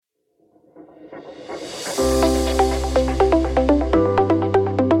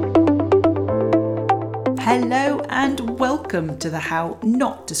Welcome to the How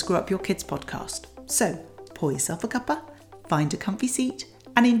Not to Screw Up Your Kids podcast. So, pour yourself a cuppa, find a comfy seat,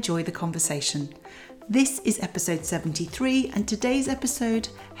 and enjoy the conversation. This is episode 73, and today's episode,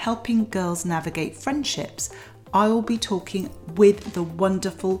 Helping Girls Navigate Friendships, I will be talking with the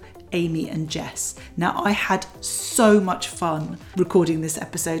wonderful Amy and Jess. Now, I had so much fun recording this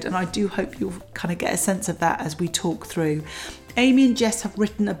episode, and I do hope you'll kind of get a sense of that as we talk through. Amy and Jess have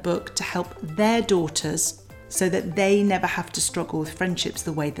written a book to help their daughters so that they never have to struggle with friendships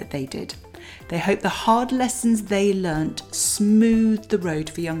the way that they did. They hope the hard lessons they learnt smooth the road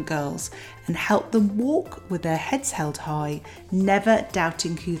for young girls and help them walk with their heads held high, never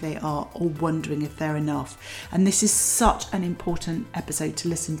doubting who they are or wondering if they're enough. And this is such an important episode to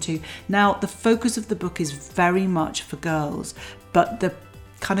listen to. Now, the focus of the book is very much for girls, but the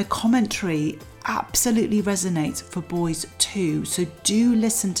kind of commentary absolutely resonates for boys too. So do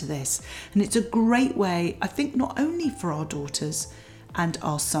listen to this. And it's a great way, I think, not only for our daughters and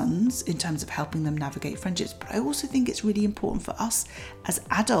our sons in terms of helping them navigate friendships, but I also think it's really important for us as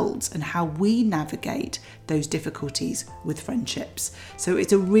adults and how we navigate those difficulties with friendships. So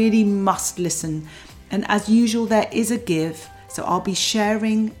it's a really must listen. And as usual, there is a give. So I'll be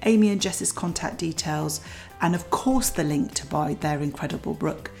sharing Amy and Jess's contact details and of course the link to buy their incredible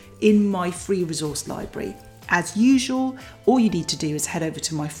book in my free resource library. As usual, all you need to do is head over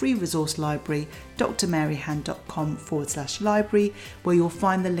to my free resource library, drmaryhan.com/library, where you'll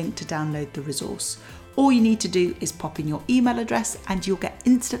find the link to download the resource. All you need to do is pop in your email address and you'll get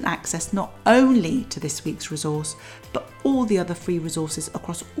instant access not only to this week's resource, but all the other free resources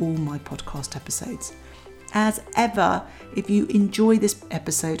across all my podcast episodes. As ever, if you enjoy this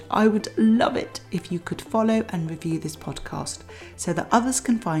episode, I would love it if you could follow and review this podcast so that others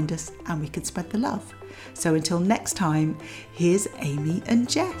can find us and we can spread the love. So until next time, here's Amy and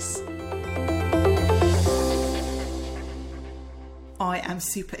Jess. I am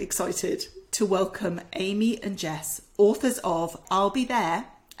super excited to welcome Amy and Jess, authors of I'll Be There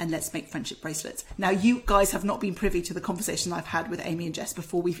and Let's Make Friendship Bracelets. Now, you guys have not been privy to the conversation I've had with Amy and Jess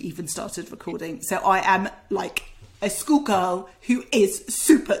before we've even started recording. So I am like a schoolgirl who is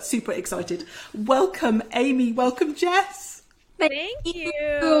super, super excited. Welcome, Amy. Welcome, Jess. Thank you.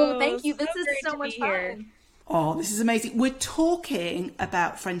 Thank you. This is so much fun. Oh, this is amazing. We're talking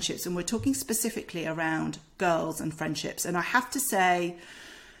about friendships and we're talking specifically around girls and friendships. And I have to say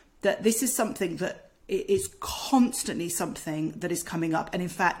that this is something that it is constantly something that is coming up. And in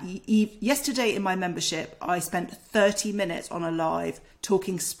fact, yesterday in my membership, I spent 30 minutes on a live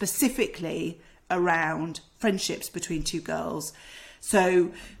talking specifically around friendships between two girls.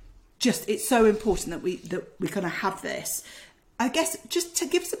 So just, it's so important that we kind of have this. I guess just to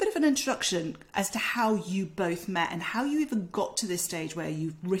give us a bit of an introduction as to how you both met and how you even got to this stage where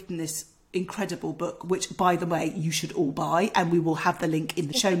you've written this incredible book, which, by the way, you should all buy. And we will have the link in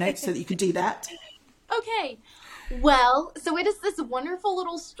the show notes so that you can do that. Okay. Well, so it is this wonderful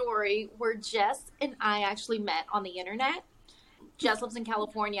little story where Jess and I actually met on the internet. Jess lives in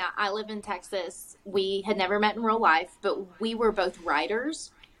California. I live in Texas. We had never met in real life, but we were both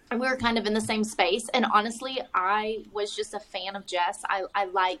writers and we were kind of in the same space. And honestly, I was just a fan of Jess. I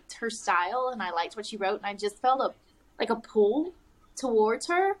liked her style and I liked what she wrote, and I just felt a pull towards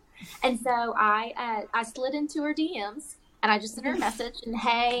her. And so I slid into her DMs and I just sent her a message and,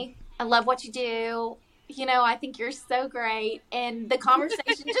 hey, I love what you do. You know, I think you're so great. And the conversation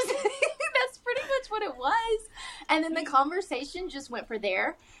just, that's pretty much what it was. And then the conversation just went for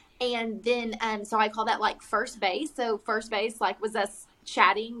there. And then, so I call that like first base. So first base, like, was us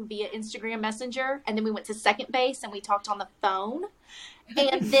chatting via Instagram Messenger. And then we went to second base and we talked on the phone.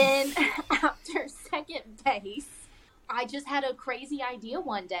 And then after second base, I just had a crazy idea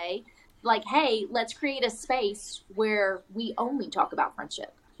one day. Like, hey, let's create a space where we only talk about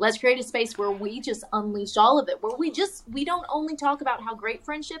friendship. Let's create a space where we just unleash all of it, where we don't only talk about how great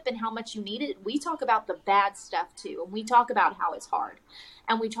friendship and how much you need it. We talk about the bad stuff too. And we talk about how it's hard.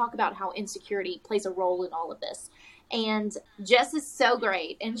 And we talk about how insecurity plays a role in all of this. And Jess is so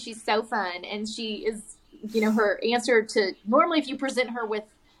great and she's so fun. And she is, you know, her answer to, normally if you present her with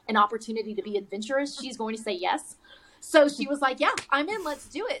an opportunity to be adventurous, she's going to say yes. So she was like, yeah, I'm in, let's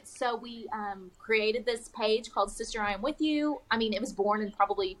do it. So we created this page called Sister, I Am With You. I mean, it was born in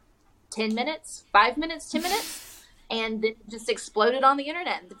probably 10 minutes, 5 minutes, 10 minutes, and then just exploded on the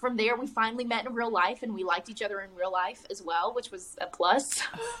internet. And from there, we finally met in real life, and we liked each other in real life as well, which was a plus.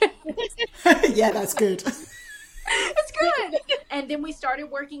 Yeah, that's good. It's good. And then we started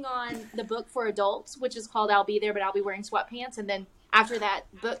working on the book for adults, which is called I'll Be There, but I'll Be Wearing Sweatpants. And then after that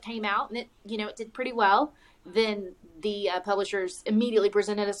book came out and it did pretty well, then the publishers immediately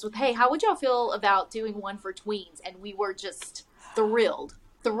presented us with, hey, how would y'all feel about doing one for tweens? And we were just thrilled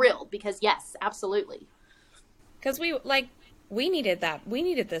because yes, absolutely. Because we needed that. We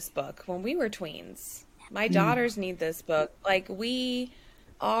needed this book when we were tweens. My daughters need this book. Like, we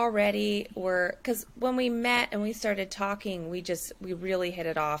already were, because when we met and we started talking, we really hit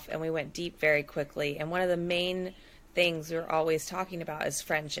it off and we went deep very quickly. And one of the main things we were always talking about is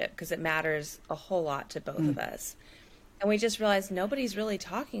friendship, because it matters a whole lot to both of us. And we just realized nobody's really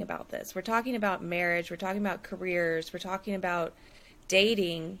talking about this. We're talking about marriage. We're talking about careers. We're talking about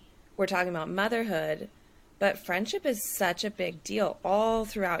dating. We're talking about motherhood. But friendship is such a big deal all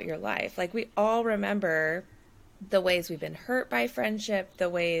throughout your life. Like, we all remember the ways we've been hurt by friendship, the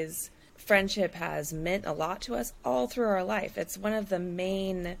ways friendship has meant a lot to us all through our life. It's one of the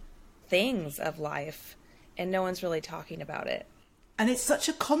main things of life, and no one's really talking about it. And it's such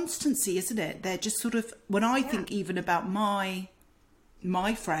a constancy, isn't it? They're just sort of, when I think even about my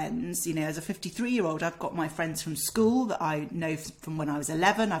friends, as a 53-year-old, I've got my friends from school that I know from when I was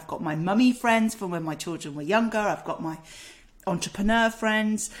 11. I've got my mummy friends from when my children were younger. I've got my entrepreneur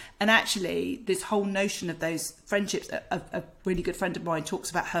friends. And actually, this whole notion of those friendships, a really good friend of mine talks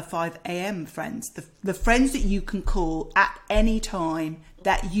about her 5 a.m. friends, the friends that you can call at any time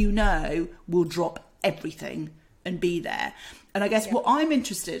that will drop everything and be there. And I guess what I'm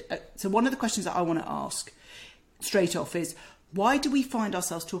interested, so one of the questions that I want to ask straight off is, why do we find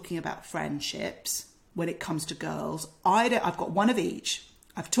ourselves talking about friendships when it comes to girls? I've got one of each.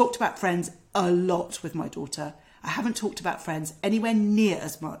 I've talked about friends a lot with my daughter. I haven't talked about friends anywhere near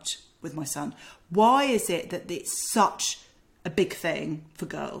as much with my son. Why is it that it's such a big thing for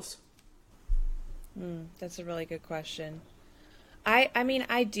girls? That's a really good question. I mean,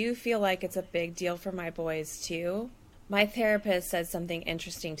 I do feel like it's a big deal for my boys too. My therapist said something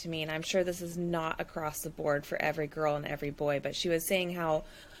interesting to me, and I'm sure this is not across the board for every girl and every boy, but she was saying how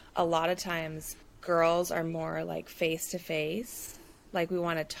a lot of times girls are more like face-to-face, like we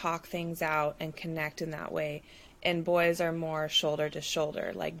want to talk things out and connect in that way, and boys are more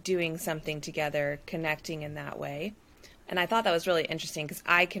shoulder-to-shoulder, like doing something together, connecting in that way. And I thought that was really interesting because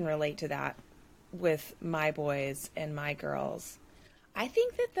I can relate to that with my boys and my girls. I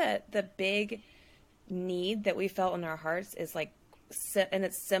think that the big need that we felt in our hearts is like, in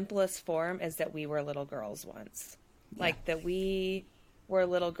its simplest form, is that we were little girls once. Like that we were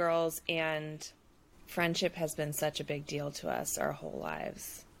little girls, and friendship has been such a big deal to us our whole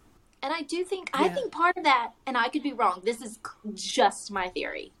lives. And I think part of that, and I could be wrong, this is just my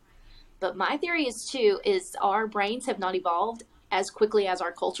theory, but my theory is our brains have not evolved as quickly as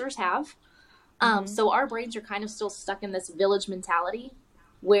our cultures have. So our brains are kind of still stuck in this village mentality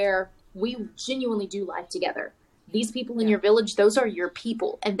where we genuinely do life together. These people in your village, those are your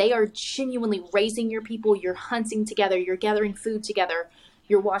people, and they are genuinely raising your people. You're hunting together. You're gathering food together.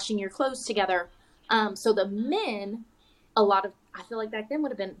 You're washing your clothes together. So the men, I feel like back then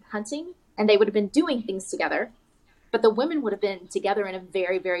would have been hunting, and they would have been doing things together. But the women would have been together in a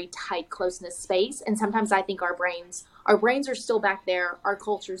very, very tight closeness space. And sometimes I think our brains are still back there. Our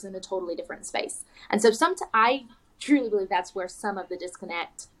culture's in a totally different space. And so I truly believe that's where some of the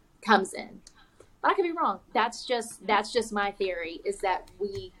disconnect comes in. But I could be wrong. That's just my theory, is that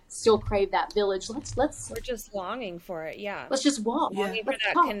we still crave that village. We're just longing for it. Yeah. Let's just walk. Longing for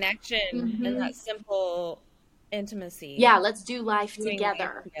that connection and that simple intimacy. Yeah, let's do life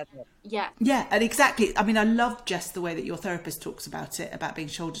together. Yeah. Yeah, and exactly. I mean, I love, Jess, the way that your therapist talks about it, about being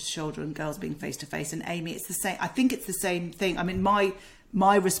shoulder to shoulder and girls being face to face. And Amy, it's the same. I think it's the same thing. I mean,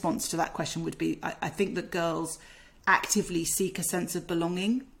 my response to that question would be, I think that girls actively seek a sense of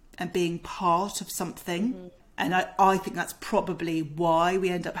belonging and being part of something. And I think that's probably why we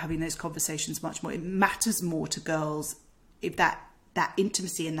end up having those conversations much more. It matters more to girls if that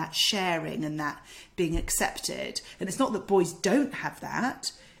intimacy and that sharing and that being accepted. And it's not that boys don't have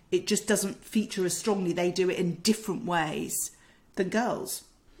that. It just doesn't feature as strongly. They do it in different ways than girls.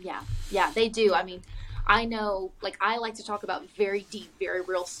 Yeah, they do. I mean, I know, like, I like to talk about very deep, very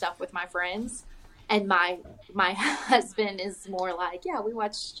real stuff with my friends. And my husband is more like, yeah, we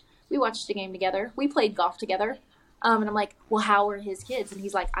watched a game together. We played golf together. And I'm like, well, how are his kids? And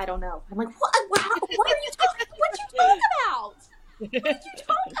he's like, I don't know. I'm like, what? What are you talking? What you talking about? What did you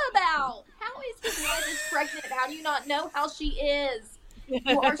talk about? How is his wife pregnant? How do you not know how she is?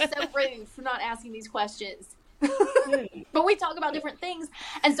 You are so rude for not asking these questions. But we talk about different things.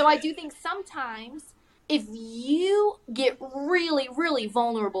 And so I do think sometimes if you get really, really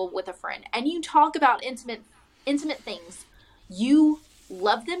vulnerable with a friend and you talk about intimate things, you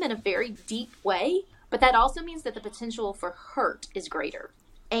love them in a very deep way, But that also means that the potential for hurt is greater.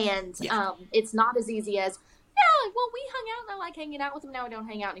 And it's not as easy as, yeah, well, we hung out and I like hanging out with them. Now I don't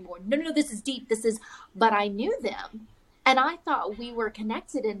hang out anymore. No, this is deep. But I knew them and I thought we were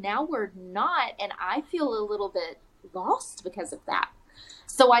connected and now we're not. And I feel a little bit lost because of that.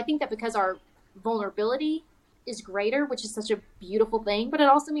 So I think that because our vulnerability is greater, which is such a beautiful thing, but it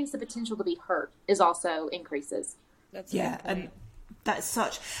also means the potential to be hurt is also increases. That's and that's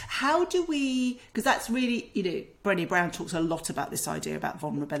such, how do we, because that's really, Brené Brown talks a lot about this idea about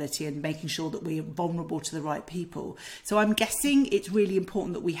vulnerability and making sure that we're vulnerable to the right people. So I'm guessing it's really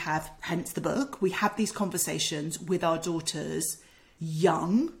important that we have, hence the book, we have these conversations with our daughters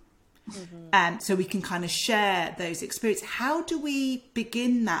young, so we can kind of share those experiences. How do we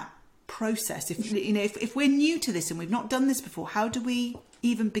begin that process? If we're new to this and we've not done this before, how do we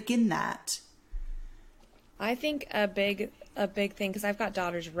even begin that? I think a big thing, because I've got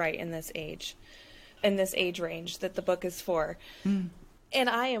daughters right in this age range that the book is for. And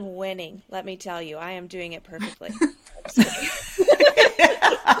I am winning, let me tell you. I am doing it perfectly.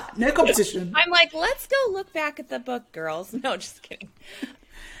 No competition. I'm like, let's go look back at the book, girls. No, just kidding.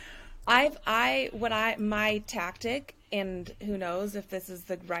 My tactic, and who knows if this is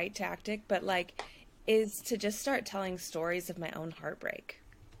the right tactic, but is to just start telling stories of my own heartbreak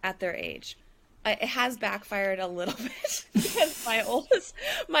at their age. It has backfired a little bit because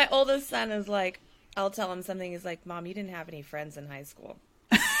my oldest son is like, I'll tell him something. He's like, Mom, you didn't have any friends in high school.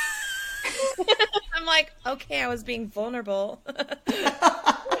 I'm like, okay, I was being vulnerable.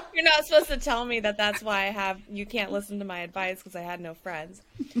 You're not supposed to tell me that's why you can't listen to my advice because I had no friends.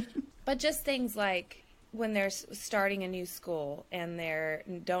 But just things like when they're starting a new school and they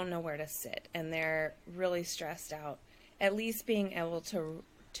don't know where to sit and they're really stressed out, at least being able to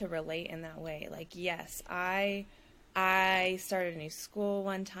relate in that way. Like, yes, I started a new school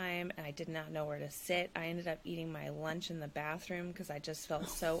one time and I did not know where to sit. I ended up eating my lunch in the bathroom because I just felt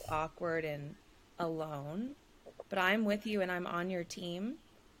so awkward and alone. But I'm with you and I'm on your team.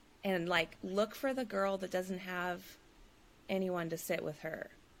 And look for the girl that doesn't have anyone to sit with her.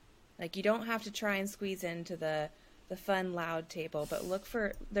 You don't have to try and squeeze into the fun, loud table, but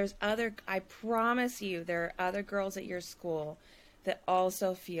I promise you, there are other girls at your school that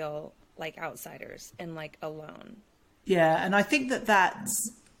also feel like outsiders and alone. Yeah, and I think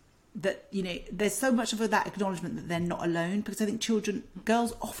there's so much of that acknowledgement that they're not alone, because I think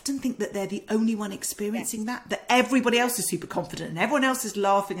girls often think that they're the only one experiencing that everybody else is super confident and everyone else is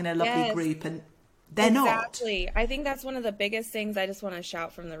laughing in a lovely group, and they're not. Exactly. I think that's one of the biggest things I just want to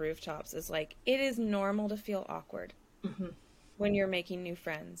shout from the rooftops is it is normal to feel awkward when you're making new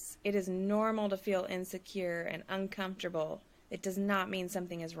friends. It is normal to feel insecure and uncomfortable. It does not mean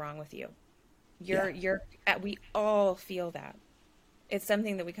something is wrong with you. We all feel that. It's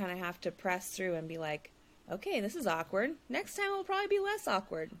something that we kind of have to press through and be like, okay, this is awkward. Next time it'll probably be less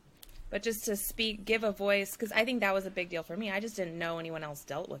awkward. But just to give a voice, because I think that was a big deal for me. I just didn't know anyone else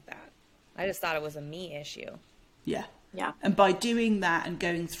dealt with that. I just thought it was a me issue. Yeah. Yeah. And by doing that and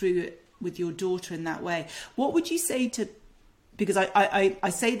going through it with your daughter in that way, what would you say because I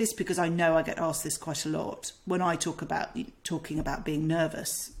say this because I know I get asked this quite a lot when I talking about being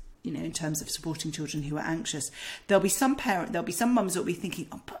nervous, in terms of supporting children who are anxious. There'll be some mums that will be thinking,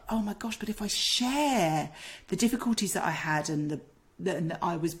 oh my gosh, but if I share the difficulties that I had and that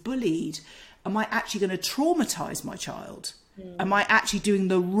I was bullied, am I actually going to traumatize my child? Am I actually doing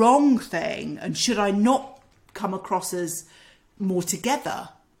the wrong thing? And should I not come across as more together?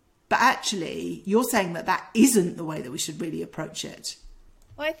 But actually, you're saying that isn't the way that we should really approach it.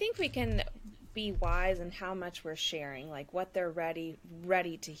 Well, I think we can be wise in how much we're sharing, what they're ready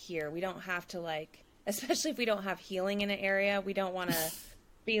to hear. We don't have to especially if we don't have healing in an area, we don't want to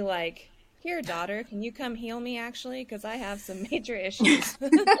be like, here, daughter, can you come heal me actually? Because I have some major issues.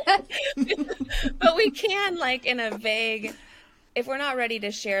 But we can in a vague, if we're not ready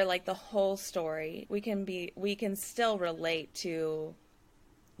to share the whole story, we can still relate to,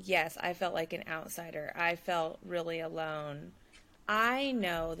 yes, I felt like an outsider. I felt really alone. I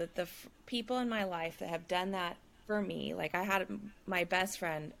know that the people in my life that have done that for me, I had my best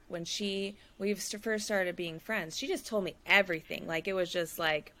friend when we first started being friends, she just told me everything. It was just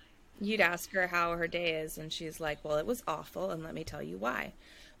you'd ask her how her day is and she's like, well, it was awful and let me tell you why.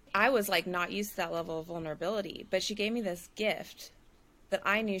 I was not used to that level of vulnerability, but she gave me this gift that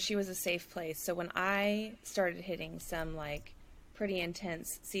I knew she was a safe place. So when I started hitting some pretty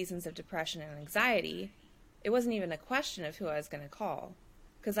intense seasons of depression and anxiety, it wasn't even a question of who I was going to call,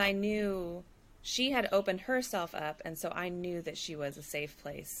 because I knew she had opened herself up, and so I knew that she was a safe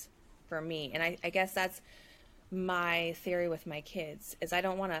place for me. And I guess that's my theory with my kids is I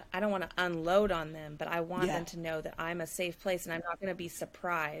don't want to unload on them, but I want Yeah. them to know that I'm a safe place and I'm not going to be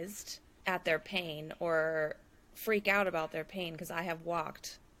surprised at their pain or freak out about their pain because I have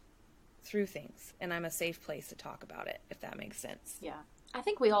walked through things and I'm a safe place to talk about it, if that makes sense. Yeah. I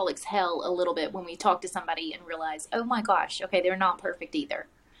think we all exhale a little bit when we talk to somebody and realize, oh my gosh, okay, they're not perfect either.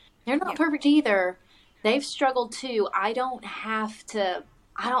 They're not perfect either. They've struggled too. I don't have to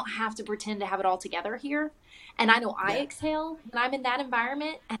pretend to have it all together here. And I know I exhale when I'm in that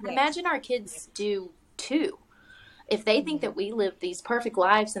environment. And I imagine our kids do too. If they think that we live these perfect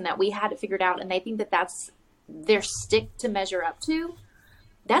lives and that we had it figured out and they think that that's their stick to measure up to,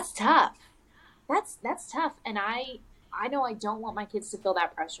 that's tough. That's tough. And I know I don't want my kids to feel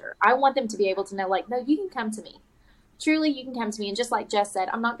that pressure. I want them to be able to know, like, no, you can come to me. Truly, you can come to me. And just like Jess said,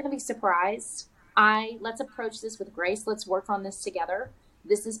 I'm not going to be surprised. Let's approach this with grace. Let's work on this together.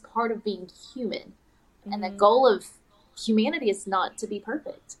 This is part of being human. And the goal of humanity is not to be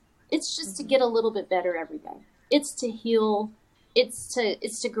perfect. It's just to get a little bit better every day. It's to heal. It's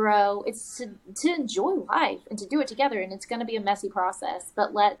to grow. It's to enjoy life and to do it together. And it's going to be a messy process,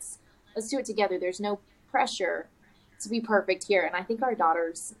 but let's do it together. There's no pressure to be perfect here. And I think our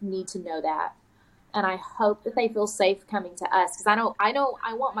daughters need to know that. And I hope that they feel safe coming to us. Because I know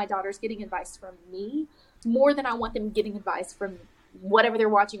I want my daughters getting advice from me more than I want them getting advice from whatever they're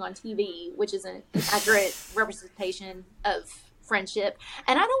watching on TV, which is an accurate representation of friendship.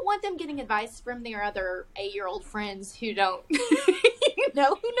 And I don't want them getting advice from their other 8-year-old friends who don't, who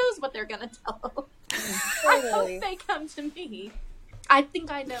knows what they're going to tell them. I hope they come to me. I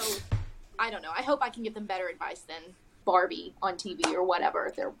think I know. I don't know. I hope I can give them better advice than Barbie on TV or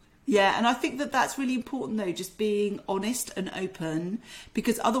whatever. Yeah, and I think that that's really important, though, just being honest and open,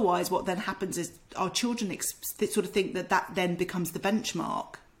 because otherwise what then happens is our children sort of think that then becomes the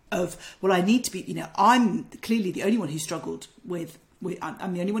benchmark of, well, I need to be, I'm clearly the only one who struggled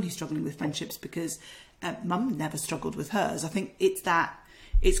I'm the only one who's struggling with friendships because mum never struggled with hers. I think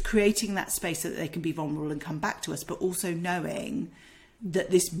it's creating that space so that they can be vulnerable and come back to us, but also knowing that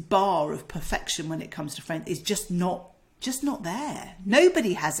this bar of perfection when it comes to friends is just not there.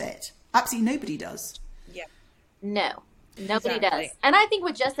 Nobody has it. Absolutely nobody does. Yeah. No, nobody does. And I think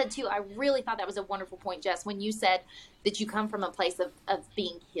what Jess said too, I really thought that was a wonderful point, Jess, when you said that you come from a place of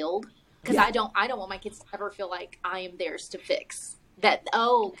being healed. Because I don't want my kids to ever feel like I am theirs to fix. That,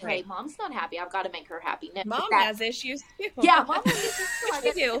 mom's not happy, I've got to make her happy. No, Mom has issues too. Yeah, mom has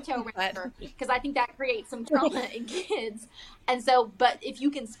issues too. Because I think that creates some trauma in kids. And so, but if you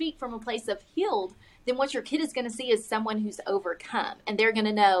can speak from a place of healed, then what your kid is going to see is someone who's overcome. And they're going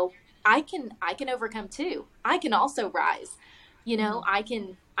to know, I can overcome too. I can also rise. I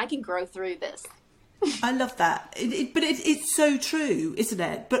can grow through this. I love that. But it's so true, isn't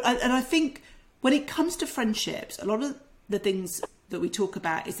it? And I think when it comes to friendships, a lot of the things that we talk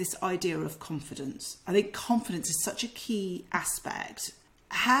about is this idea of confidence. I think confidence is such a key aspect.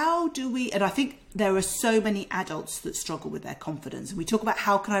 How do we, and I think there are so many adults that struggle with their confidence. And we talk about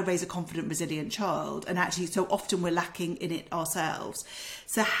how can I raise a confident, resilient child? And actually so often we're lacking in it ourselves.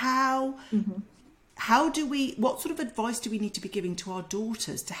 So how do we, what sort of advice do we need to be giving to our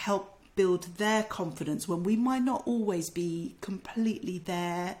daughters to help build their confidence when we might not always be completely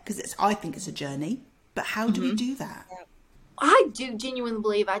there? Because I think it's a journey, but how do we do that? I do genuinely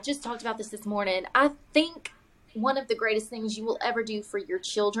believe, I just talked about this morning, I think one of the greatest things you will ever do for your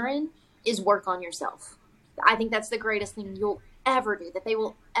children is work on yourself. I think that's the greatest thing you'll ever do, that they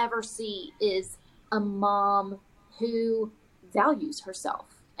will ever see, is a mom who values herself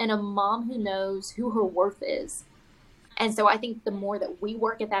and a mom who knows who her worth is. And so I think the more that we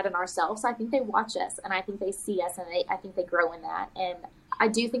work at that in ourselves, I think they watch us and I think they see us and I think they grow in that. And I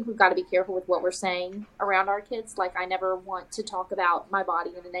do think we've got to be careful with what we're saying around our kids. Like, I never want to talk about my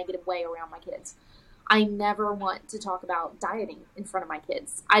body in a negative way around my kids. I never want to talk about dieting in front of my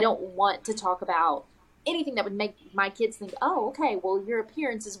kids. I don't want to talk about anything that would make my kids think, oh, okay, well, your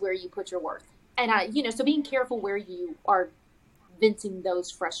appearance is where you put your worth. And so being careful where you are venting those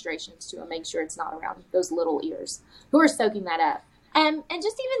frustrations to and make sure it's not around those little ears who are soaking that up. And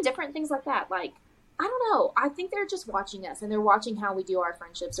just even different things like that. Like, I don't know. I think they're just watching us and they're watching how we do our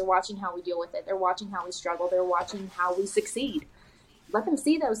friendships. They're watching how we deal with it. They're watching how we struggle. They're watching how we succeed. Let them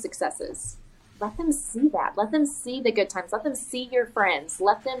see those successes. Let them see that. Let them see the good times. Let them see your friends.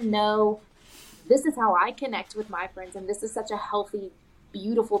 Let them know this is how I connect with my friends. And this is such a healthy,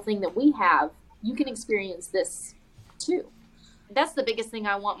 beautiful thing that we have. You can experience this too. That's the biggest thing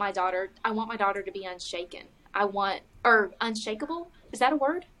I want my daughter to be unshaken. Or unshakable. Is that a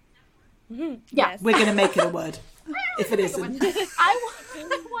word? Mm-hmm. Yeah. Yes. We're going to make it a word. If it isn't. I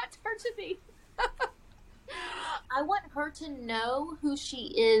want her to be. I want her to know who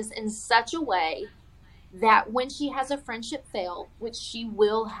she is in such a way that when she has a friendship fail, which she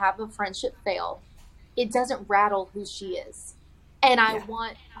will have a friendship fail, it doesn't rattle who she is. And I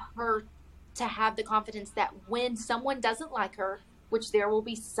want her to have the confidence that when someone doesn't like her, which there will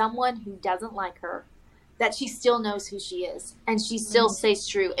be someone who doesn't like her, that she still knows who she is and she still stays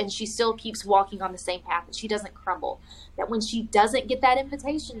true and she still keeps walking on the same path and she doesn't crumble. That when she doesn't get that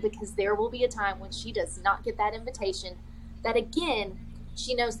invitation, because there will be a time when she does not get that invitation, that again,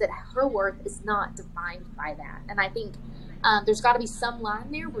 she knows that her worth is not defined by that. And I think there's got to be some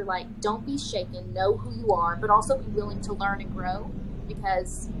line there where, like, don't be shaken, know who you are, but also be willing to learn and grow,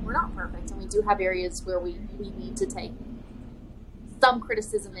 because we're not perfect and we do have areas where we need to take some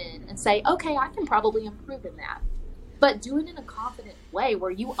criticism in and say, okay, I can probably improve in that. But do it in a confident way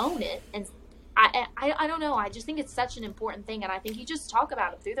where you own it. And I don't know. I just think it's such an important thing. And I think you just talk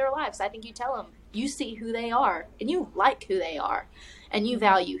about it through their lives. I think you tell them you see who they are and you like who they are and you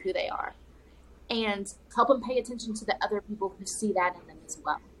value who they are, and help them pay attention to the other people who see that in them as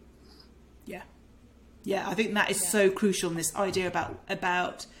well. Yeah. Yeah, I think that is so crucial in this idea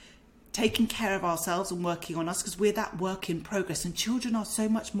about taking care of ourselves and working on us, because we're that work in progress, and children are so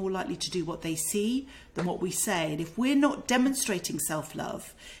much more likely to do what they see than what we say. And if we're not demonstrating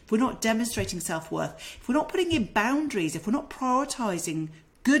self-love, if we're not demonstrating self-worth, if we're not putting in boundaries, if we're not prioritising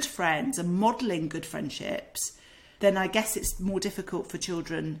good friends and modelling good friendships, then I guess it's more difficult for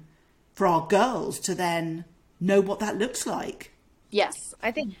children, for our girls, to then know what that looks like. Yes. I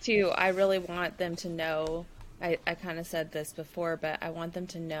think too, I really want them to know, I kind of said this before, but I want them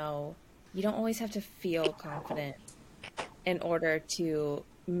to know you don't always have to feel confident in order to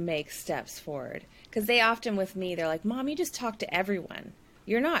make steps forward. Because they often with me, they're like, Mom, you just talk to everyone.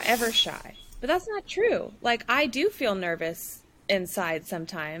 You're not ever shy. But that's not true. Like, I do feel nervous inside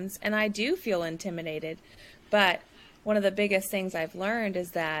sometimes, and I do feel intimidated. But one of the biggest things I've learned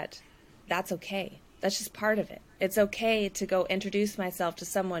is that that's okay. That's just part of it. It's okay to go introduce myself to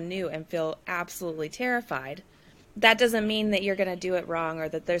someone new and feel absolutely terrified. That doesn't mean that you're going to do it wrong or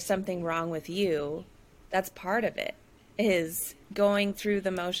that there's something wrong with you. That's part of it, is going through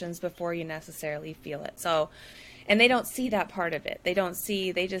the motions before you necessarily feel it. So, and they don't see that part of it. They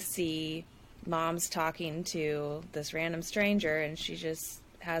just see Mom's talking to this random stranger and she just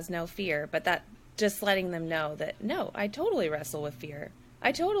has no fear. But that, just letting them know that, no, I totally wrestle with fear.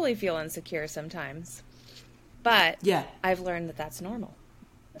 I totally feel insecure sometimes. But I've learned that that's normal.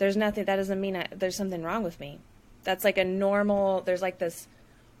 There's nothing, that doesn't mean there's something wrong with me. That's like a normal, there's like this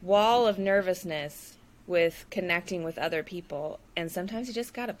wall of nervousness with connecting with other people. And sometimes you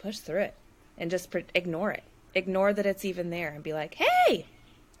just got to push through it and just ignore it. Ignore that it's even there and be like, hey,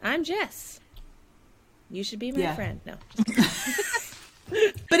 I'm Jess. You should be my friend. No, just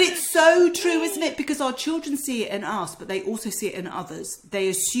kidding. But it's so true, isn't it? Because our children see it in us, but they also see it in others. They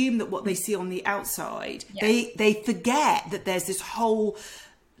assume that what they see on the outside, they forget that there's this whole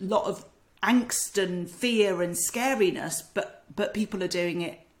lot of angst and fear and scariness, but people are doing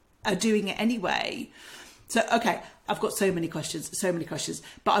it anyway. So, okay, I've got so many questions,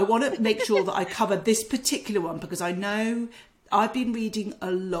 but I want to make sure that I cover this particular one, because I know I've been reading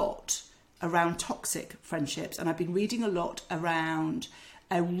a lot around toxic friendships, and I've been reading a lot around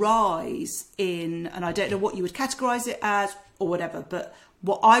a rise in, and I don't know what you would categorize it as or whatever, but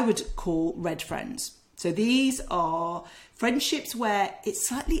what I would call red friends. So these are friendships where it's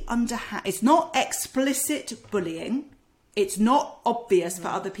slightly underhand. It's not explicit bullying. It's not obvious for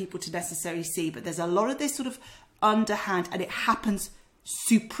other people to necessarily see, but there's a lot of this sort of underhand, and it happens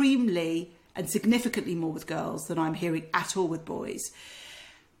supremely and significantly more with girls than I'm hearing at all with boys.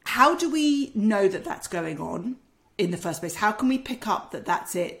 How do we know that that's going on in the first place? How can we pick up that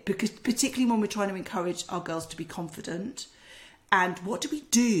that's it? Because particularly when we're trying to encourage our girls to be confident, and what do we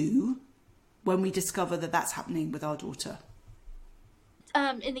do when we discover that that's happening with our daughter?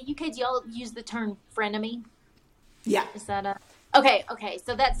 In the UK, do y'all use the term frenemy? Yeah. Is that okay?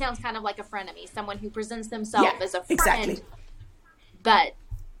 So that sounds kind of like a frenemy, someone who presents themselves as a friend, exactly, but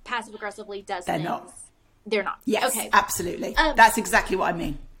passive aggressively does they're things. not. They're not. Yes, okay, absolutely. That's exactly what I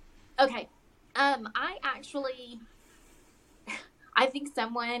mean. Okay. I think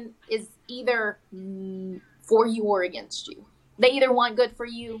someone is either for you or against you. They either want good for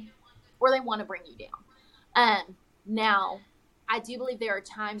you or they want to bring you down. Now, I do believe there are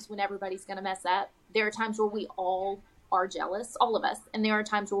times when everybody's going to mess up. There are times where we all are jealous, all of us. And there are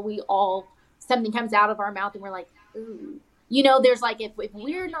times where something comes out of our mouth and we're like, ooh. You know, there's like, if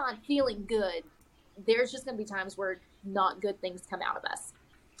we're not feeling good, there's just going to be times where not good things come out of us.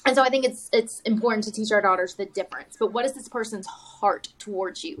 And so I think it's important to teach our daughters the difference. But what is this person's heart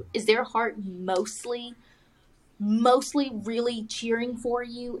towards you? Is their heart mostly mostly really cheering for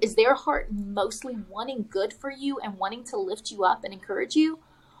you? Is their heart mostly wanting good for you and wanting to lift you up and encourage you?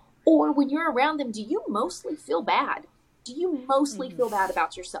 Or when you're around them, do you mostly feel bad? Do you mostly feel bad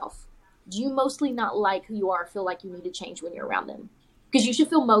about yourself? Do you mostly not like who you are, feel like you need to change when you're around them? Because you should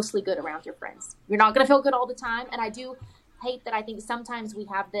feel mostly good around your friends. You're not going to feel good all the time. And I do hate that I think sometimes we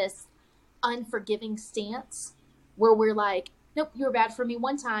have this unforgiving stance where we're like, nope, you were bad for me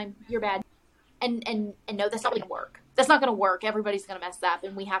one time, you're bad. And no, that's not going to work. That's not going to work. Everybody's going to mess up.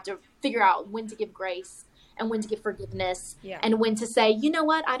 And we have to figure out when to give grace and when to give forgiveness and when to say, you know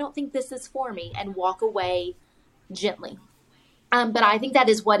what, I don't think this is for me, and walk away gently. But I think that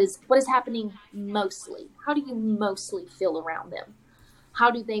is what is happening mostly. How do you mostly feel around them? How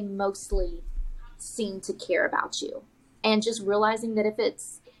do they mostly seem to care about you? And just realizing that if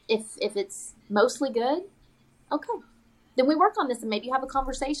it's mostly good, okay, then we work on this and maybe have a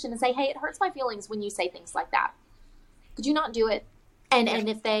conversation and say, hey, it hurts my feelings when you say things like that. Could you not do it? And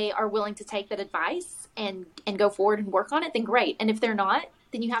if they are willing to take that advice and go forward and work on it, then great. And if they're not,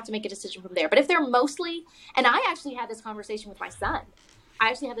 then you have to make a decision from there. But if they're mostly, and I actually had this conversation with my son. I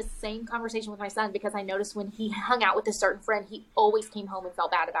actually had the same conversation with my son because I noticed when he hung out with a certain friend, he always came home and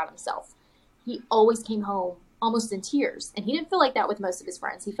felt bad about himself. He always came home almost in tears. And he didn't feel like that with most of his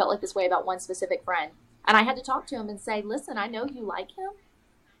friends. He felt like this way about one specific friend. And I had to talk to him and say, listen, I know you like him,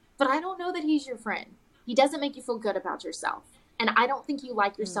 but I don't know that he's your friend. He doesn't make you feel good about yourself. And I don't think you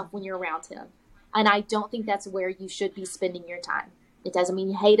like yourself when you're around him. And I don't think that's where you should be spending your time. It doesn't mean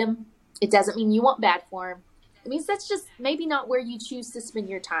you hate him. It doesn't mean you want bad for him. It means that's just maybe not where you choose to spend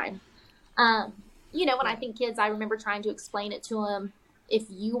your time. When I think kids, I remember trying to explain it to them. If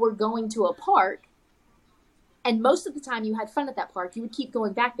you were going to a park and most of the time you had fun at that park, you would keep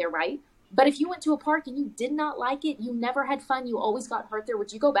going back there, right? But if you went to a park and you did not like it, you never had fun, you always got hurt there,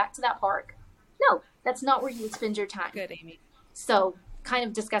 would you go back to that park? No, that's not where you would spend your time. Good, Amy. So kind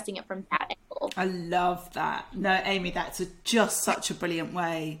of discussing it from that angle. I love that. No, Amy, that's just such a brilliant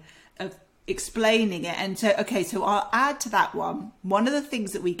way of explaining it. And so I'll add to that one. One of the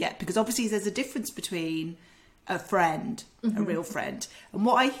things that we get, because obviously there's a difference between a friend, a real friend. And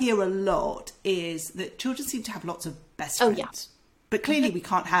what I hear a lot is that children seem to have lots of best friends. Yeah. But clearly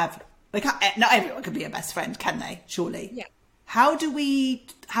not everyone can be a best friend, can they? Surely. Yeah. How do we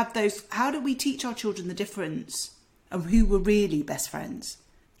have those? How do we teach our children the difference of who were really best friends?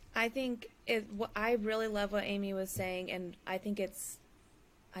 I think I really love what Amy was saying, and I think it's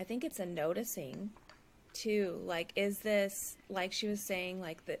a noticing too. Like, is this, like she was saying,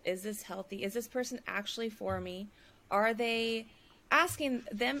 like, is this healthy? Is this person actually for me? Are they asking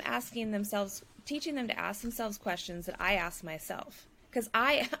themselves, teaching them to ask themselves questions that I ask myself? Because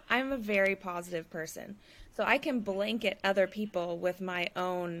I'm a very positive person, so I can blanket other people with my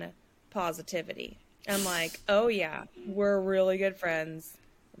own positivity. I'm like, oh yeah, we're really good friends.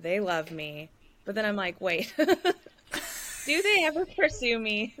 They love me. But then I'm like, wait, do they ever pursue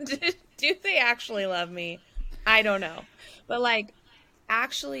me? Do they actually love me? I don't know. But like,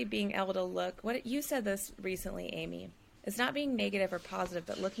 actually being able to look, you said this recently, Amy, it's not being negative or positive,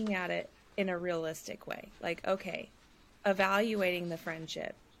 but looking at it in a realistic way. Like, okay, evaluating the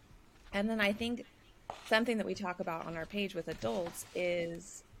friendship. And then I think something that we talk about on our page with adults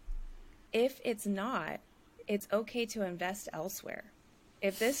is, if it's not, it's okay to invest elsewhere.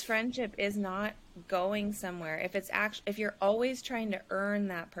 If this friendship is not going somewhere, if you're always trying to earn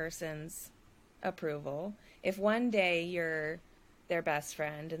that person's approval, if one day you're their best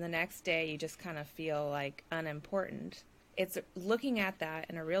friend and the next day you just kind of feel like unimportant, it's looking at that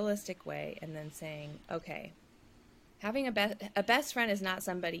in a realistic way and then saying, okay, having a best friend is not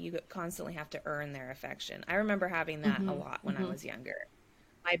somebody you constantly have to earn their affection. I remember having that a lot when I was younger.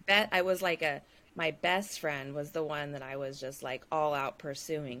 My best friend was the one that I was just like all out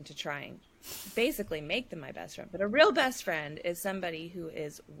pursuing to try and basically make them my best friend. But a real best friend is somebody who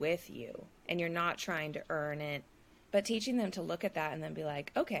is with you and you're not trying to earn it, but teaching them to look at that and then be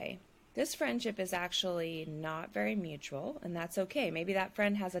like, okay, this friendship is actually not very mutual, and that's okay. Maybe that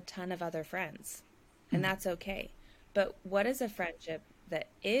friend has a ton of other friends, and that's okay. But what is a friendship that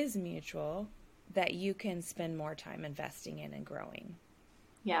is mutual that you can spend more time investing in and growing?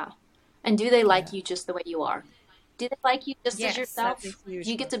 Yeah. And do they like you just the way you are? Do they like you just as yourself? Do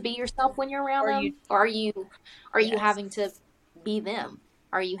you get to be yourself when you're around them? Or are you having to be them?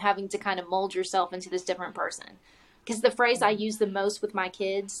 Are you having to kind of mold yourself into this different person? Because the phrase I use the most with my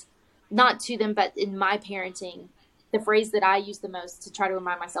kids, not to them, but in my parenting, the phrase that I use the most to try to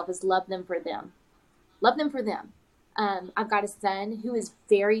remind myself is love them for them. Love them for them. I've got a son who is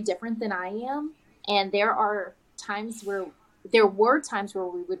very different than I am. And there were times where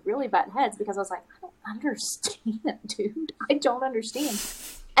we would really butt heads because I was like, understand, dude. I don't understand.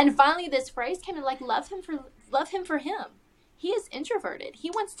 And finally this phrase came in, like, love him for him. He is introverted.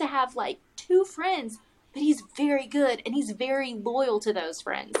 He wants to have like 2 friends, but he's very good and he's very loyal to those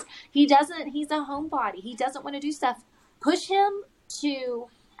friends. He's a homebody. He doesn't want to do stuff. Push him to,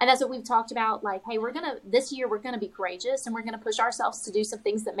 and that's what we've talked about, like, hey, this year we're going to be courageous and we're going to push ourselves to do some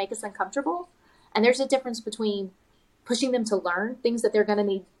things that make us uncomfortable. And there's a difference between pushing them to learn things that they're going to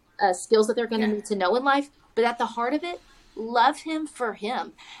need, skills that they're going to need to know in life. But at the heart of it, love him for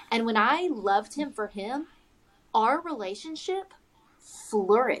him. And when I loved him for him, our relationship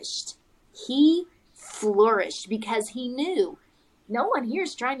flourished. He flourished because he knew no one here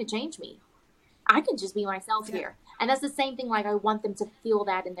is trying to change me. I can just be myself here. And that's the same thing. Like, I want them to feel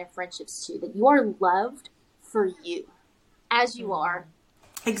that in their friendships too, that you are loved for you as you are.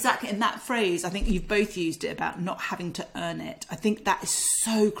 Exactly. And that phrase, I think you've both used it about not having to earn it. I think that is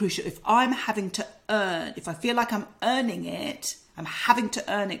so crucial. If I'm having to if I feel like I'm earning it, I'm having to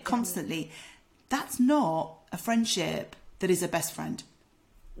earn it constantly, that's not a friendship that is a best friend.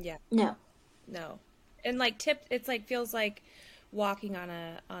 Yeah. No. And like it's like feels like walking on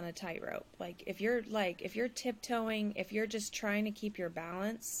a tightrope. Like if you're tiptoeing, if you're just trying to keep your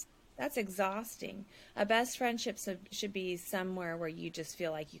balance, that's exhausting. A best friendship should be somewhere where you just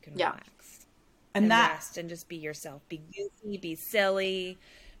feel like you can relax and rest and just be yourself. Be goofy, be silly,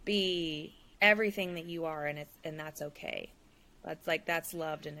 be everything that you are, and that's okay. That's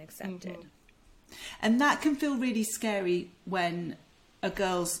loved and accepted. Mm-hmm. And that can feel really scary when a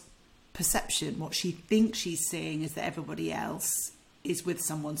girl's perception, what she thinks she's seeing, is that everybody else is with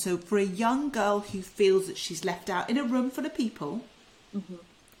someone. So for a young girl who feels that she's left out in a room full of people,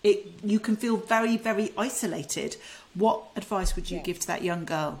 you can feel very, very isolated. What advice would you give to that young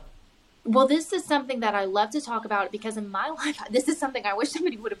girl? Well, this is something that I love to talk about because in my life, this is something I wish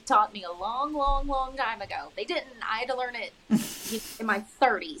somebody would have taught me a long, long, long time ago. They didn't. I had to learn it in my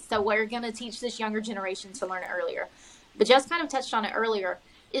 30s. So we're going to teach this younger generation to learn it earlier. But Jess kind of touched on it earlier,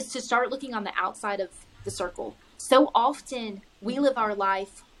 is to start looking on the outside of the circle. So often we live our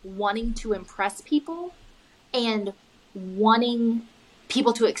life wanting to impress people and wanting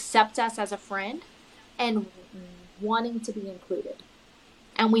people to accept us as a friend and wanting to be included.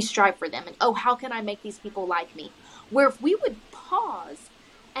 And we strive for them. And, oh, how can I make these people like me? Where if we would pause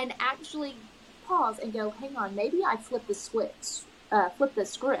and actually pause and go, hang on, maybe I flip the script.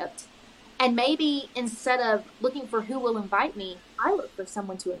 And maybe instead of looking for who will invite me, I look for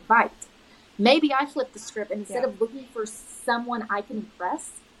someone to invite. Maybe I flip the script. And instead of looking for someone I can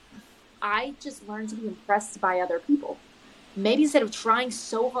impress, I just learn to be impressed by other people. Maybe instead of trying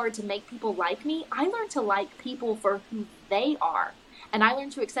so hard to make people like me, I learn to like people for who they are. And I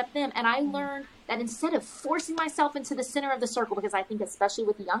learned to accept them. And I learned that instead of forcing myself into the center of the circle, because I think especially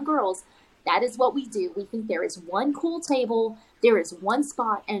with young girls, that is what we do. We think there is one cool table, there is one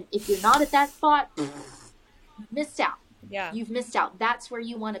spot. And if you're not at that spot, you've missed out. Yeah. You've missed out. That's where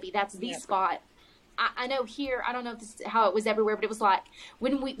you want to be. That's the spot. I know here, I don't know if this is how it was everywhere, but it was like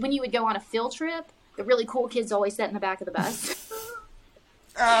when you would go on a field trip, the really cool kids always sat in the back of the bus.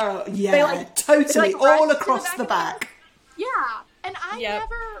 Oh, yeah, totally. All across the back. Yeah. And I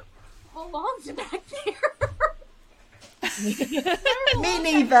never belonged back there. Me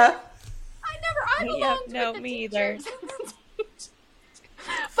neither. I belonged no, with me the either.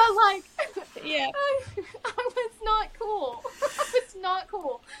 But like, yeah, I was not cool. I was not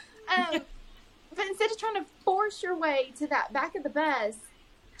cool. But instead of trying to force your way to that back of the bus,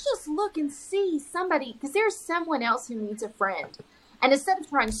 just look and see somebody, because there's someone else who needs a friend. And instead of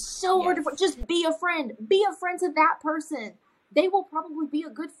trying so hard to just be a friend to that person. They will probably be a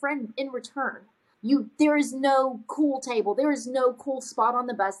good friend in return. There is no cool table. There is no cool spot on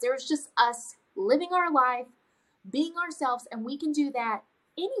the bus. There is just us living our life, being ourselves, and we can do that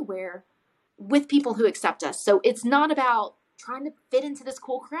anywhere with people who accept us. So it's not about trying to fit into this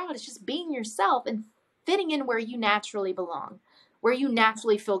cool crowd. It's just being yourself and fitting in where you naturally belong, where you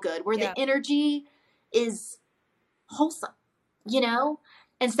naturally feel good, where the energy is wholesome,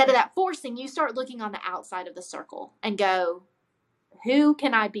 Instead of that forcing, you start looking on the outside of the circle and go, who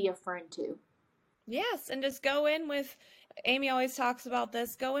can I be a friend to? Yes, and just go in with, Amy always talks about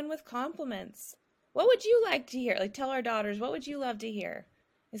this, go in with compliments. What would you like to hear? Like, tell our daughters, what would you love to hear?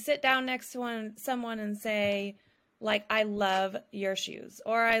 And sit down next to someone and say, like, I love your shoes,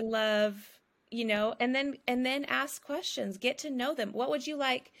 or I love, and then ask questions, get to know them. What would you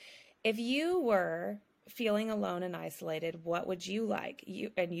like if you were feeling alone and isolated? What would you like?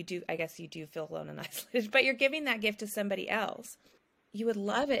 I guess you do feel alone and isolated, but you're giving that gift to somebody else. You would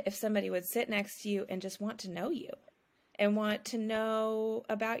love it if somebody would sit next to you and just want to know you and want to know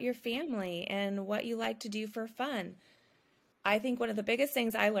about your family and what you like to do for fun. I think one of the biggest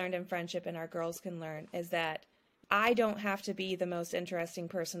things I learned in friendship, and our girls can learn, is that I don't have to be the most interesting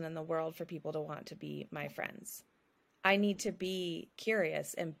person in the world for people to want to be my friends. I need to be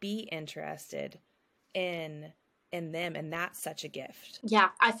curious and be interested in them, and that's such a gift. Yeah,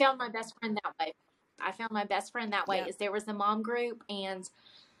 I found my best friend that way. Yep. Is there was a mom group, and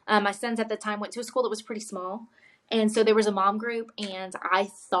my sons at the time went to a school that was pretty small. And so there was a mom group, and I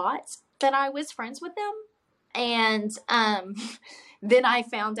thought that I was friends with them. And then I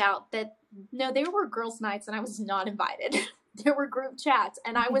found out that, no, there were girls' nights, and I was not invited. There were group chats,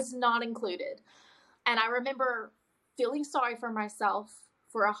 and I was not included. And I remember feeling sorry for myself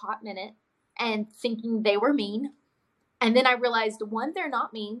for a hot minute and thinking they were mean. And then I realized, one, they're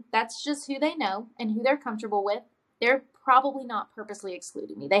not mean. That's just who they know and who they're comfortable with. They're probably not purposely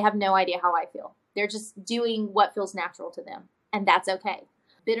excluding me. They have no idea how I feel. They're just doing what feels natural to them. And that's okay.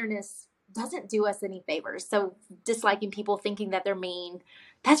 Bitterness doesn't do us any favors. So disliking people, thinking that they're mean,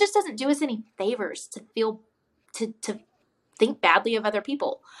 that just doesn't do us any favors to feel, to think badly of other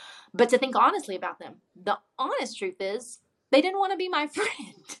people, but to think honestly about them. The honest truth is they didn't want to be my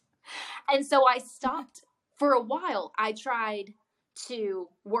friend. And so I stopped for a while. I tried to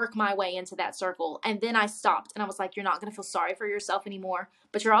work my way into that circle. And then I stopped and I was like, you're not going to feel sorry for yourself anymore,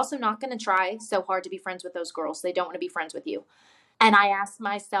 but you're also not going to try so hard to be friends with those girls. They don't want to be friends with you. And I asked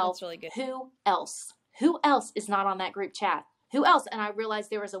myself, That's really good. Who else is not on that group chat? Who else? And I realized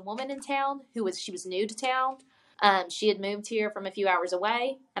there was a woman in town she was new to town. She had moved here from a few hours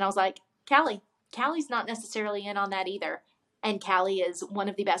away. And I was like, Callie's not necessarily in on that either. And Callie is one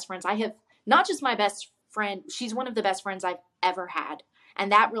of the best friends I have, not just my best friend, she's one of the best friends I've ever had.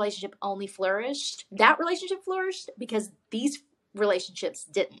 And that relationship only flourished. That relationship flourished because these relationships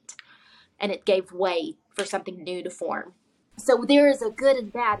didn't. And it gave way for something new to form. So there is a good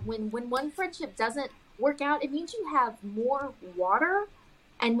and bad. When one friendship doesn't work out, it means you have more water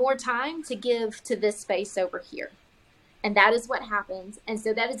and more time to give to this space over here. And that is what happens. And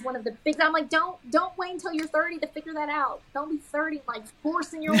so that is one of the big, I'm like, don't wait until you're 30 to figure that out. Don't be 30 like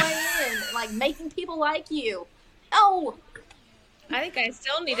forcing your way in, like making people like you. No. I think I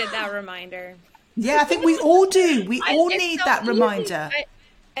still needed that reminder. Yeah, I think we all do. We all It's need so that easy. reminder.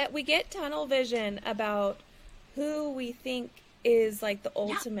 We get tunnel vision about who we think is like the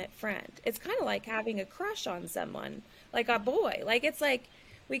ultimate friend. It's kind of like having a crush on someone, like a boy. Like it's like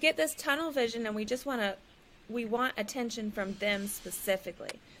we get this tunnel vision and we want attention from them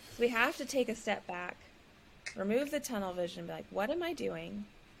specifically. So we have to take a step back, remove the tunnel vision, and be like, what am I doing?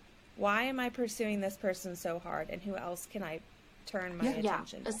 Why am I pursuing this person so hard? And who else can I turn my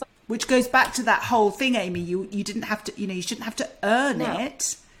attention to? Which goes back to that whole thing, Amy. You didn't have to, you shouldn't have to earn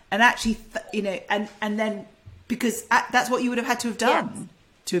it, and actually, and then because that's what you would have had to have done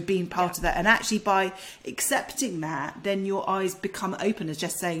to have been part of that. And actually, by accepting that, then your eyes become open, as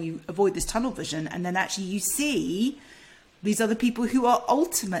just saying, you avoid this tunnel vision, and then actually you see these other people who are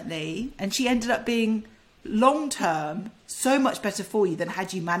ultimately, and she ended up being long term so much better for you than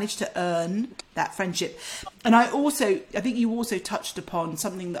had you managed to earn that friendship. And I think you also touched upon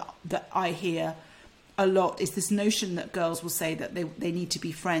something that I hear a lot, is this notion that girls will say that they need to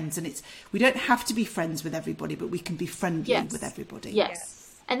be friends, and we don't have to be friends with everybody, but we can be friendly with everybody. Yes.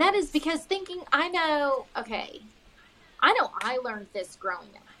 And that is because I know I learned this growing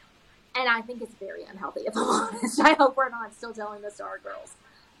up, and I think it's very unhealthy, if I'm honest. I hope we're not still telling this to our girls.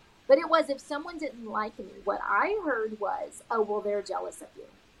 But it was, if someone didn't like me, what I heard was, oh, well, they're jealous of you.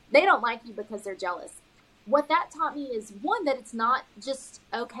 They don't like you because they're jealous. What that taught me is, one, that it's not just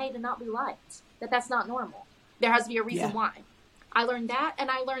okay to not be liked, that's not normal. There has to be a reason why. I learned that,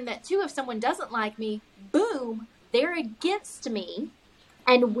 and I learned that, too, if someone doesn't like me, boom, they're against me,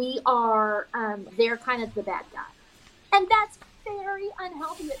 and we are, they're kind of the bad guy. And that's very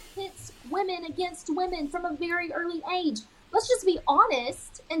unhealthy. It pits women against women from a very early age. Let's just be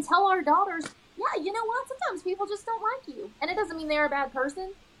honest and tell our daughters, yeah, you know what? Sometimes people just don't like you. And it doesn't mean they're a bad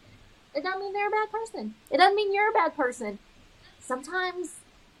person. It doesn't mean they're a bad person. It doesn't mean you're a bad person. Sometimes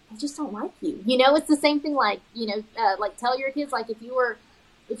they just don't like you. It's the same thing like, like tell your kids, like if you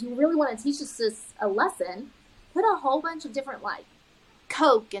really want to teach us a lesson, put a whole bunch of different like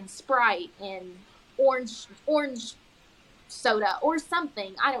Coke and Sprite and orange soda or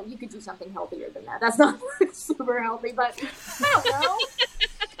something. You could do something healthier than that. That's not super healthy, but I don't know.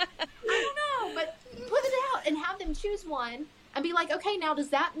 But put it out and have them choose one and be like, okay, now does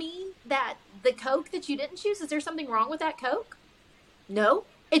that mean that the Coke that you didn't choose, is there something wrong with that Coke? No.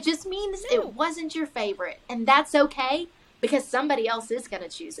 It just means it wasn't your favorite, and that's okay because somebody else is going to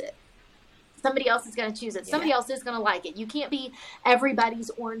choose it. Somebody else is going to choose it. Somebody else is going to like it. You can't be everybody's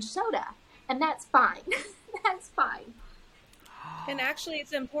orange soda. And that's fine. That's fine. And actually,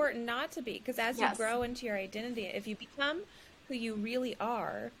 it's important not to be, because as you grow into your identity, if you become who you really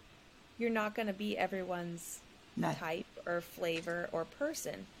are, you're not going to be everyone's type or flavor or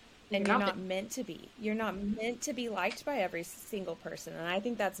person. And you're not meant to be. You're not meant to be liked by every single person. And I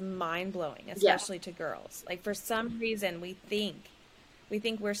think that's mind-blowing, especially to girls. Like, for some reason, we think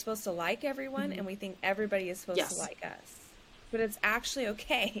we're supposed to like everyone, and we think everybody is supposed to like us. But it's actually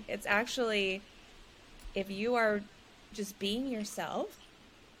okay. It's actually, if you are just being yourself,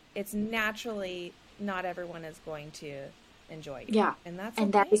 it's naturally not everyone is going to enjoy you. Yeah. And that's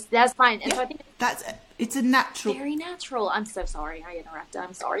fine. And so I think it's a natural. Very natural. I'm so sorry. I interrupted.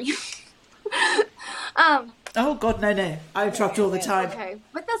 I'm sorry. Oh God, no. I interrupt all the time. Okay.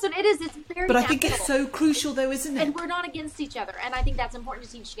 But that's what it is. It's very But natural. I think it's so crucial though, isn't it? And we're not against each other. And I think that's important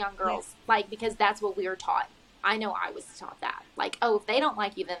to teach young girls. Like, because that's what we were taught. I know I was taught that. Like, oh, if they don't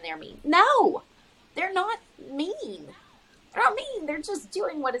like you, then they're mean. No! They're not mean. They're not mean. They're just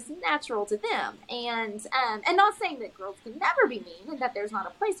doing what is natural to them. And not saying that girls can never be mean and that there's not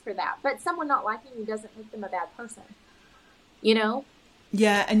a place for that. But someone not liking you doesn't make them a bad person. You know?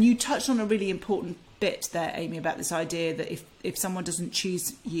 Yeah, and you touched on a really important bit there, Amy, about this idea that if someone doesn't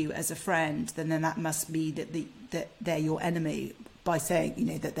choose you as a friend, then that must be that they're your enemy, by saying, you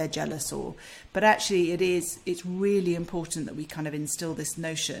know, that they're jealous but actually it's really important that we kind of instill this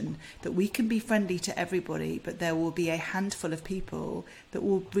notion that we can be friendly to everybody, but there will be a handful of people that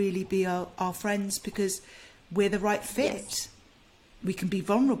will really be our friends because we're the right fit. Yes. We can be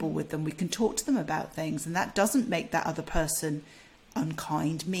vulnerable with them. We can talk to them about things, and that doesn't make that other person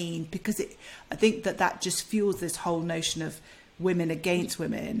unkind, mean, because I think that just fuels this whole notion of women against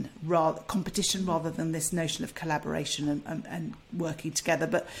women, competition rather than this notion of collaboration and working together.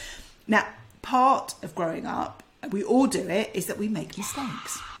 But now, part of growing up, we all do it, is that we make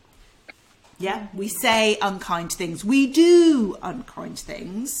mistakes. Yeah, we say unkind things. We do unkind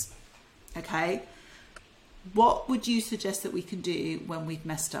things. Okay. What would you suggest that we can do when we've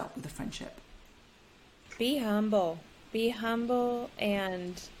messed up with a friendship? Be humble. Be humble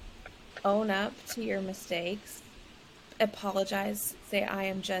and own up to your mistakes. Apologize. Say,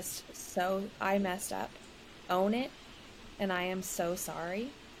 I messed up. Own it. And I am so sorry.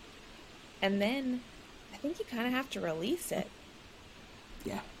 And then I think you kind of have to release it.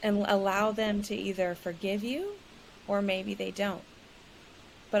 Yeah. And allow them to either forgive you or maybe they don't.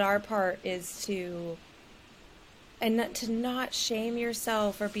 But our part is to not shame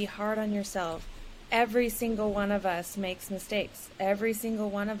yourself or be hard on yourself. Every single one of us makes mistakes. Every single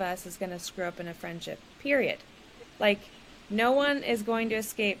one of us is going to screw up in a friendship, period. Like, no one is going to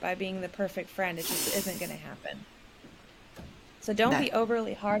escape by being the perfect friend. It just isn't going to happen. So don't be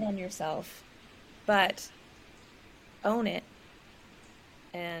overly hard on yourself, but own it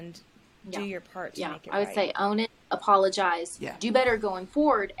and do your part to make it right. I would say own it, apologize, do better going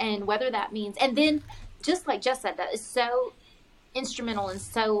forward, and whether that means, and then just like Jess said, that is so instrumental and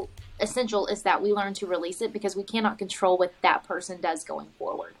so essential, is that we learn to release it, because we cannot control what that person does going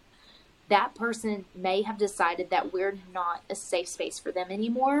forward. That person may have decided that we're not a safe space for them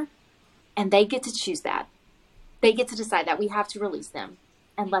anymore, and they get to choose that. They get to decide that. We have to release them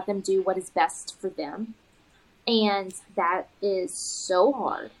and let them do what is best for them. And that is so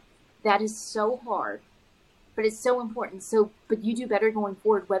hard. That is so hard, but it's so important. But you do better going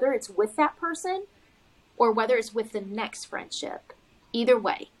forward, whether it's with that person or whether it's with the next friendship. Either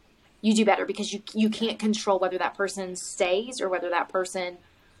way, you do better, because you can't control whether that person stays or whether that person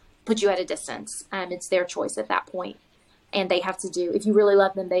puts you at a distance. It's their choice at that point. And they have to do, if you really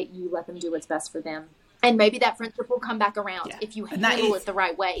love them, you let them do what's best for them. And maybe that friendship will come back around. Yeah. If you handle it the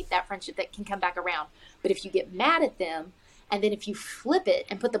right way, that friendship that can come back around. But if you get mad at them, and then if you flip it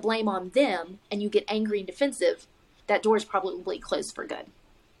and put the blame on them, and you get angry and defensive, that door is probably closed for good.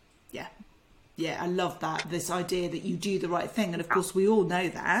 Yeah. Yeah, I love that. This idea that you do the right thing. And of course, we all know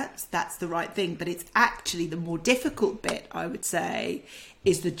that that's the right thing. But it's actually the more difficult bit, I would say,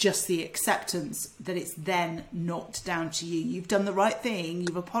 is the acceptance that it's then not down to you. You've done the right thing.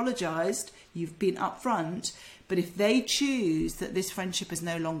 You've apologized. You've been upfront. But if they choose that this friendship is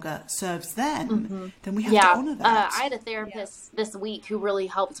no longer serves them, then we have to honor that. I had a therapist this week who really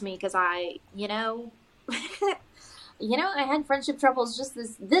helped me, because I had friendship troubles just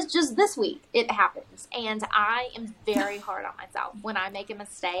this week. It happens. And I am very hard on myself. When I make a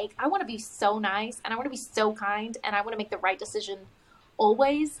mistake, I want to be so nice and I want to be so kind and I want to make the right decision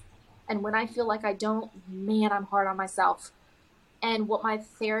always. And when I feel like I don't, man, I'm hard on myself. And what my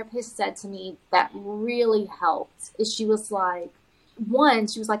therapist said to me that really helped is she was like, one,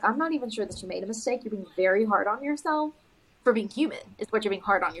 she was like, I'm not even sure that you made a mistake. You're being very hard on yourself for being human, is what you're being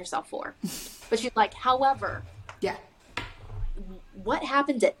hard on yourself for. But she's like, however, Yeah. what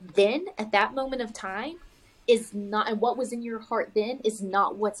happened at that moment of time is not, and what was in your heart then is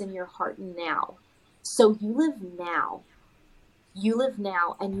not what's in your heart now. So you live now. You live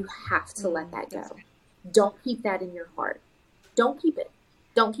now, and you have to let that go. Don't keep that in your heart. Don't keep it.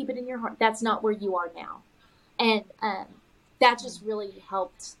 Don't keep it in your heart. That's not where you are now. And that just really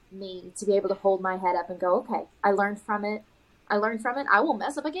helped me to be able to hold my head up and go, okay, I learned from it. I will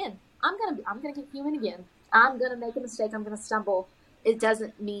mess up again. I'm gonna get human again. I'm gonna make a mistake. I'm gonna stumble. It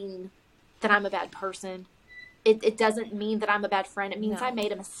doesn't mean that I'm a bad person. It doesn't mean that I'm a bad friend. It means I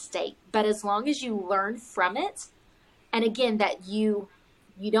made a mistake. But as long as you learn from it, and again, that you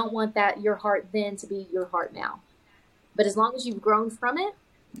don't want that your heart then to be your heart now. But as long as you've grown from it,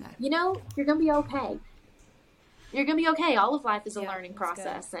 you're going to be okay. You're going to be okay. All of life is a learning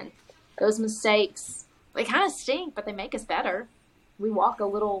process. And those mistakes, they kind of stink, but they make us better. We walk a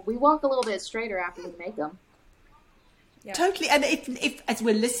little bit straighter after we make them. Yeah. Totally. And if as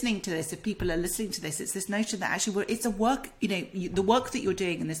we're listening to this, if people are listening to this, it's this notion that actually it's a work, the work that you're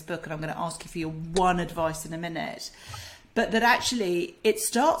doing in this book, and I'm going to ask you for your one advice in a minute, but that actually it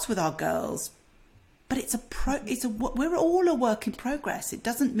starts with our girls, but we're all a work in progress. It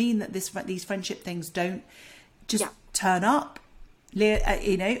doesn't mean that these friendship things don't just turn up, rear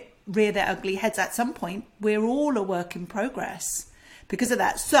their ugly heads at some point. We're all a work in progress because of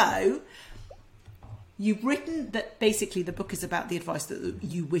that. So you've written that basically the book is about the advice that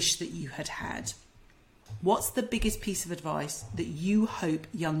you wish that you had had. What's the biggest piece of advice that you hope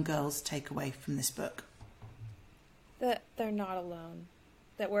young girls take away from this book? That they're not alone.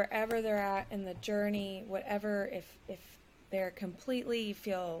 That wherever they're at in the journey, whatever, if they're completely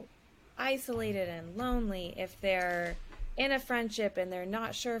feel isolated and lonely, if they're in a friendship and they're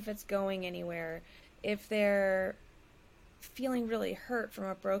not sure if it's going anywhere, if they're feeling really hurt from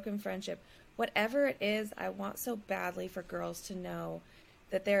a broken friendship, whatever it is, I want so badly for girls to know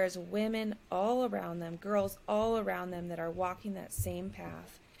that there's women all around them, girls all around them that are walking that same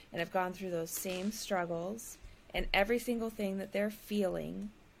path and have gone through those same struggles, and every single thing that they're feeling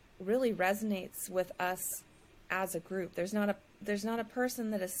really resonates with us as a group. There's not a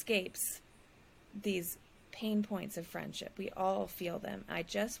person that escapes these pain points of friendship. We all feel them. I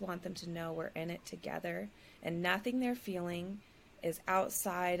just want them to know we're in it together, and nothing they're feeling is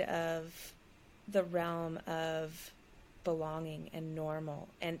outside of the realm of belonging and normal.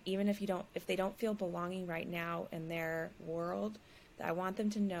 And even if they don't feel belonging right now in their world, I want them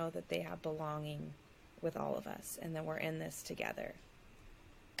to know that they have belonging with all of us, and that we're in this together.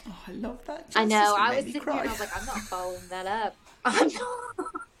 Oh, I love that. I know. I was sitting there and I was like, I'm not following that up.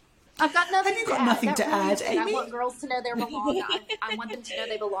 I've got nothing. Have you got nothing to add, Amy? I want girls to know they belong. I want them to know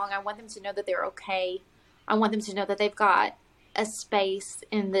they belong. I want them to know that they're okay. I want them to know that they've got a space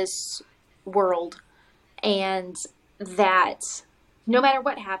in this world, and that no matter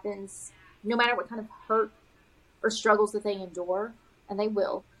what happens, no matter what kind of hurt or struggles that they endure, and they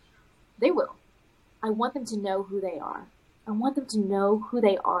will, I want them to know who they are. I want them to know who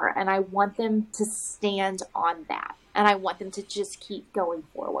they are, and I want them to stand on that. And I want them to just keep going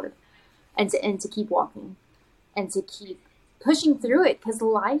forward, and to keep walking, and to keep pushing through it. Because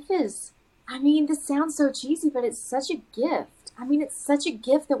life is, this sounds so cheesy, but it's such a gift. It's such a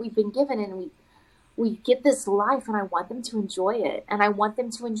gift that we've been given, and we get this life, and I want them to enjoy it. And I want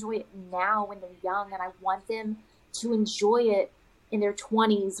them to enjoy it now when they're young, and I want them to enjoy it in their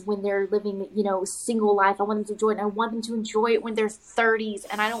 20s when they're living, single life. I want them to enjoy it, and I want them to enjoy it when they're 30s,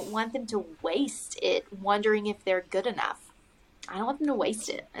 and I don't want them to waste it wondering if they're good enough. I don't want them to waste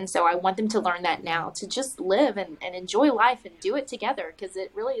it. And so I want them to learn that now, to just live and enjoy life and do it together, because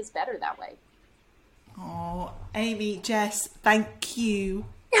it really is better that way. Oh, Amy, Jess, thank you.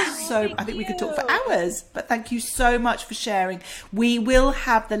 I think we could talk for hours, but thank you so much for sharing. We will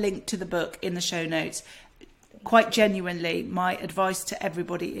have the link to the book in the show notes. Quite genuinely, my advice to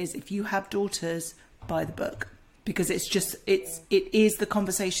everybody is, if you have daughters, buy the book, because it is the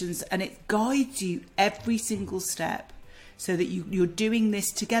conversations, and it guides you every single step, so that you're doing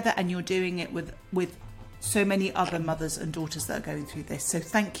this together, and you're doing it with so many other mothers and daughters that are going through this. So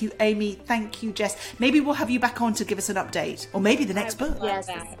thank you, Amy. Thank you, Jess. Maybe we'll have you back on to give us an update, or maybe the next book. Yes,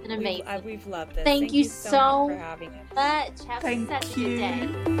 it's been amazing. We've loved it. Thank you so much for having us. Have such a good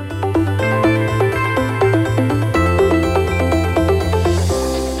day.